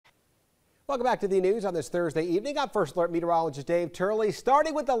Welcome back to the news on this Thursday evening. I'm First Alert meteorologist Dave Turley.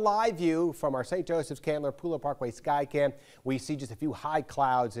 Starting with the live view from our St. Joseph's Candler Pooler Parkway Skycam, we see just a few high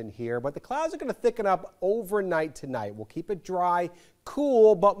clouds in here, but the clouds are going to thicken up overnight tonight. We'll keep it dry,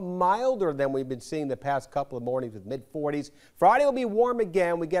 cool, but milder than we've been seeing the past couple of mornings with mid-40s. Friday will be warm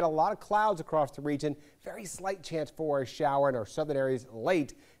again. We get a lot of clouds across the region. Very slight chance for a shower in our southern areas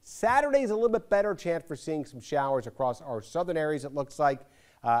late. Saturday's a little bit better chance for seeing some showers across our southern areas, it looks like.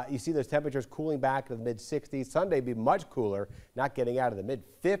 You see those temperatures cooling back to the mid-60s. Sunday will be much cooler, not getting out of the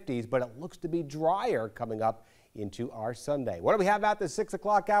mid-50s, but it looks to be drier coming up into our Sunday. What do we have at the 6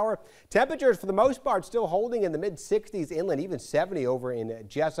 o'clock hour? Temperatures for the most part still holding in the mid-60s inland, even 70 over in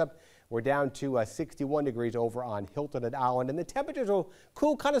Jessup. We're down to 61 degrees over on Hilton and Allen, and the temperatures will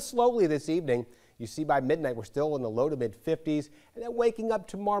cool kind of slowly this evening. You see by midnight we're still in the low to mid-50s, and then waking up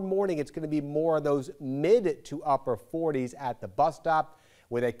tomorrow morning it's going to be more of those mid to upper 40s at the bus stop,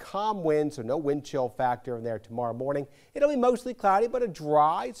 with a calm wind, so no wind chill factor in there tomorrow morning. It'll be mostly cloudy, but a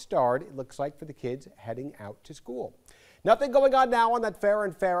dry start, it looks like, for the kids heading out to school. Nothing going on now on that Farrah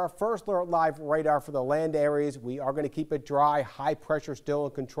and Farrah First Alert Live radar for the land areas. We are going to keep it dry, high pressure still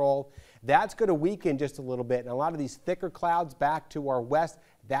in control. That's going to weaken just a little bit, and a lot of these thicker clouds back to our west,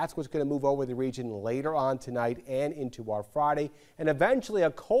 that's what's going to move over the region later on tonight and into our Friday. And eventually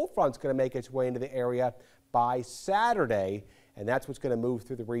a cold front's going to make its way into the area by Saturday. And that's what's going to move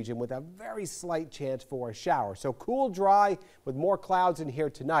through the region with a very slight chance for a shower. So cool, dry with more clouds in here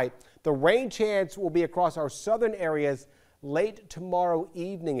tonight. The rain chance will be across our southern areas late tomorrow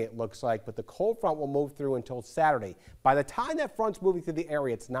evening, it looks like, but the cold front will move through until Saturday. By the time that front's moving through the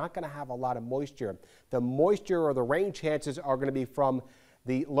area, it's not going to have a lot of moisture. The moisture or the rain chances are going to be from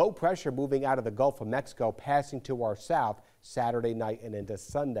the low pressure moving out of the Gulf of Mexico, passing to our south Saturday night and into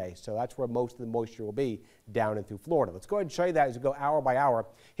Sunday. So that's where most of the moisture will be down and through Florida. Let's go ahead and show you that as we go hour by hour.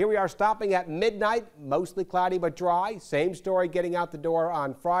 Here we are stopping at midnight, mostly cloudy but dry. Same story getting out the door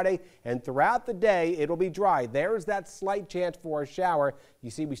on Friday, and throughout the day it'll be dry. There's that slight chance for a shower. You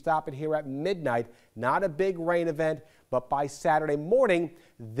see we stop it here at midnight. Not a big rain event, but by Saturday morning,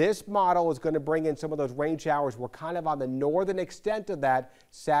 this model is going to bring in some of those rain showers. We're kind of on the northern extent of that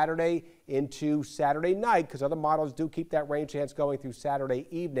Saturday into Saturday night, because other models do keep that rain chance going through Saturday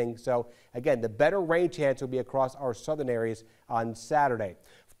evening. So again, the better rain chance will be across our southern areas on Saturday.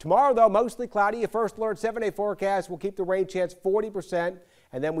 Tomorrow, though, mostly cloudy. A First Alert 7-day forecast will keep the rain chance 40%,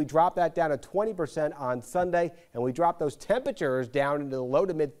 and then we drop that down to 20% on Sunday, and we drop those temperatures down into the low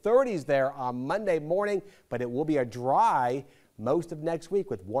to mid-30s there on Monday morning, but it will be a dry most of next week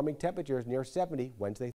with warming temperatures near 70 Wednesday.